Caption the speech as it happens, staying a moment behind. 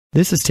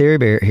This is Terry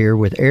Barrett here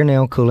with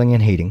AirNow Cooling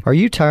and Heating. Are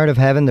you tired of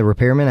having the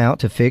repairman out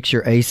to fix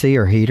your AC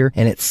or heater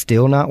and it's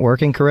still not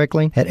working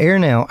correctly? At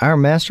AirNow, our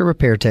master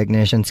repair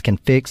technicians can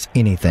fix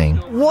anything.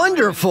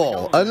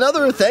 Wonderful!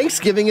 Another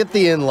Thanksgiving at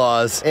the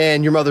in-laws.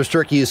 And your mother's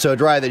turkey is so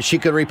dry that she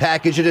could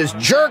repackage it as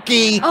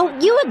jerky! Oh,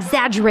 you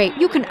exaggerate.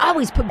 You can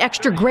always put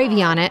extra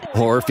gravy on it.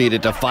 Or feed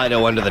it to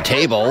Fido under the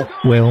table.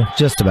 Well,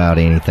 just about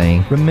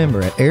anything.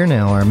 Remember, at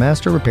AirNow, our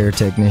master repair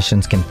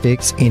technicians can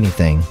fix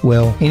anything.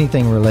 Well,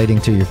 anything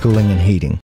relating to your cooling and heating.